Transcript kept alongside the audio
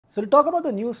So to talk about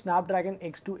the new Snapdragon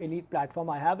X2 Elite platform,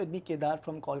 I have with me Kedar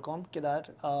from Qualcomm. Kedar,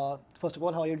 first of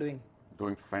all, how are you doing?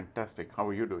 Doing fantastic. How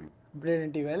are you doing?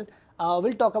 Brilliantly well.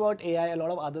 We'll talk about AI, a lot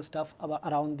of other stuff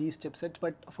around these chipsets.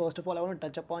 But first of all, I want to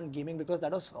touch upon gaming because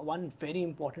that was one very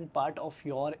important part of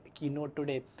your keynote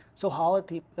today. So how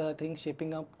are things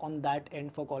shaping up on that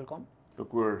end for Qualcomm?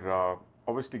 Look, we're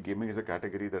obviously gaming is a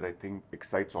category that I think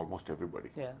excites almost everybody.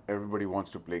 Yeah. Everybody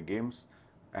wants to play games,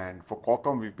 and for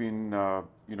Qualcomm, we've been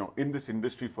in this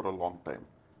industry for a long time.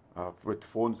 With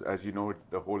phones, as you know,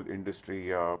 the whole industry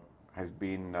has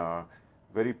been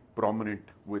very prominent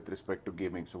with respect to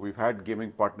gaming. So we've had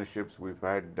gaming partnerships, we've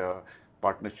had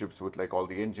partnerships with like all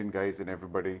the engine guys and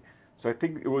everybody. So I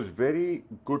think it was very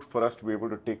good for us to be able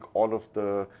to take all of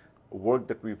the work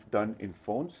that we've done in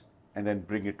phones and then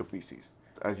bring it to PCs.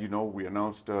 As you know, we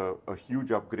announced a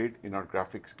huge upgrade in our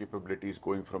graphics capabilities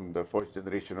going from the first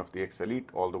generation of the X Elite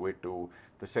all the way to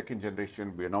the second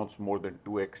generation. We announced more than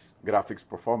 2x graphics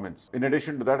performance. In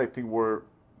addition to that, I think we're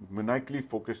maniacally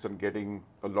focused on getting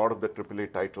a lot of the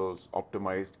AAA titles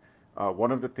optimized.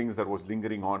 One of the things that was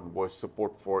lingering on was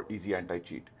support for easy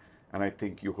anti-cheat. And I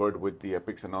think you heard with the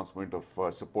Epic's announcement of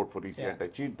support for easy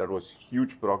anti-cheat, that was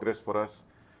huge progress for us.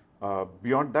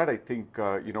 Beyond that, I think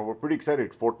we're pretty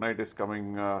excited. Fortnite is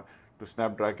coming to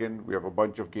Snapdragon. We have a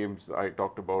bunch of games. I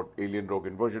talked about Alien Rogue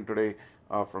Inversion today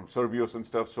from Servios and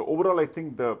stuff. So overall, I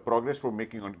think the progress we're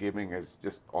making on gaming is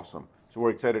just awesome. So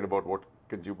we're excited about what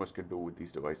consumers can do with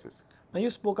these devices. Now you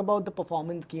spoke about the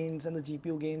performance gains and the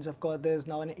GPU gains. Of course, there's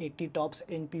now an 80 TOPS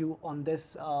NPU on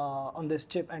this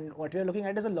chip, and what we are looking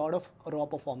at is a lot of raw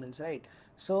performance, right?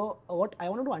 So what I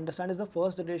wanted to understand is the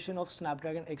first generation of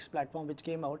Snapdragon X platform which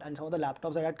came out, and some of the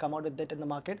laptops that had come out with it in the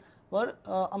market were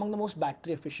among the most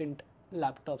battery efficient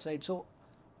laptops, right? So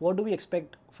what do we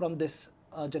expect from this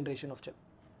generation of chip?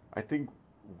 I think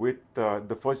with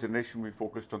the first generation, we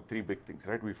focused on three big things,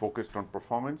 right? We focused on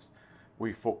performance,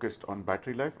 we focused on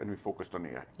battery life, and we focused on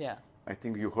AI. Yeah. I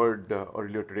think you heard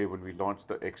earlier today when we launched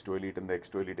the X2 Elite and the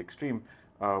X2 Elite Extreme,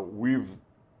 we've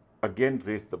again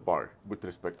raised the bar with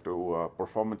respect to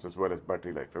performance as well as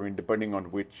battery life. I mean, depending on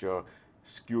which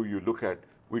SKU you look at,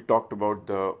 we talked about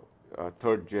the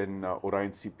third gen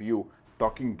Orion CPU,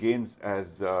 talking gains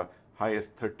as high as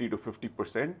 30 to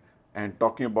 50%, and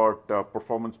talking about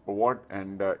performance per watt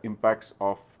and impacts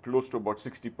of close to about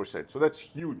 60%. So that's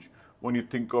huge when you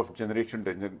think of generation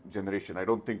to generation. I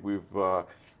don't think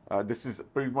this is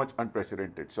pretty much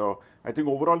unprecedented. So I think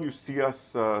overall you see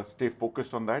us stay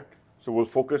focused on that. So we'll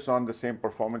focus on the same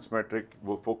performance metric,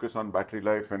 we'll focus on battery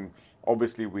life, and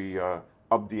obviously we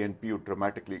up the NPU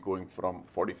dramatically going from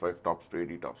 45 TOPS to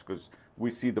 80 TOPS because we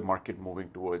see the market moving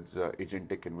towards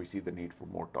agentic and we see the need for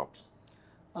more TOPS.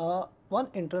 One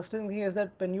interesting thing is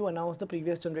that when you announced the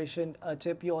previous generation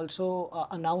chip, you also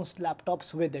announced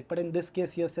laptops with it. But in this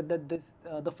case, you have said that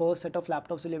the first set of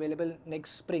laptops will be available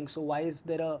next spring. So why is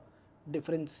there a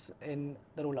difference in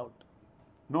the rollout?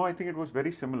 No, I think it was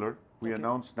very similar. We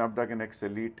announced Snapdragon X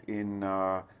Elite in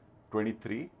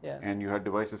 23, and you had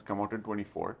devices come out in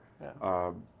 24.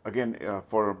 Again,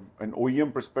 for an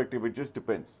OEM perspective, it just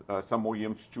depends. Some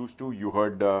OEMs choose to. You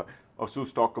heard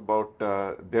Asus talk about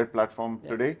their platform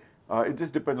today. It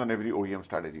just depends on every OEM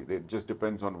strategy. It just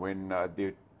depends on when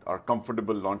they are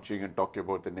comfortable launching and talking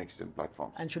about the next gen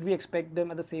platforms. And should we expect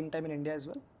them at the same time in India as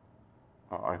well?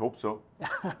 I hope so.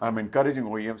 I'm encouraging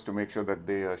OEMs to make sure that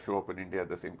they show up in India at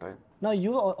the same time. Now,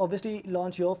 you obviously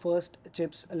launched your first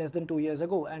chips less than 2 years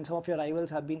ago, and some of your rivals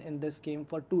have been in this game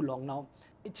for too long now.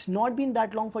 It's not been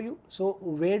that long for you. So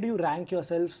where do you rank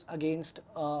yourselves against,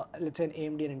 let's say, an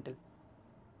AMD and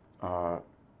Intel?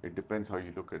 It depends how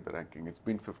you look at the ranking. It's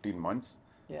been 15 months.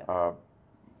 Yeah.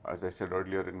 As I said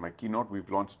earlier in my keynote, we've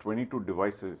launched 22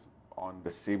 devices on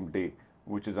the same day,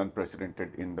 which is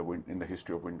unprecedented in the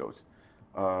history of Windows.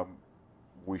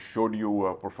 We showed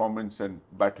you performance and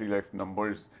battery life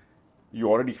numbers. You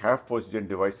already have first gen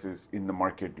devices in the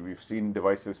market. We've seen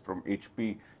devices from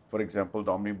HP, for example,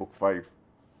 the OmniBook 5.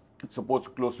 It supports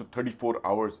close to 34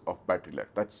 hours of battery life.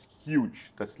 That's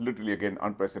huge. That's literally, again,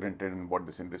 unprecedented in what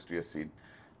this industry has seen.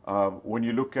 When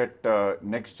you look at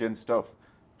next gen stuff,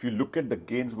 if you look at the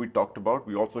gains we talked about,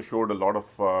 we also showed a lot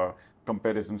of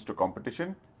comparisons to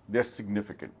competition. They're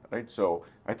significant, right? So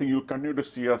I think you'll continue to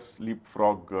see us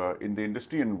leapfrog in the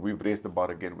industry, and we've raised the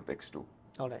bar again with X2.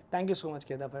 All right. Thank you so much,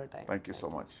 Kedar, for your time. Thank you so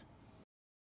much.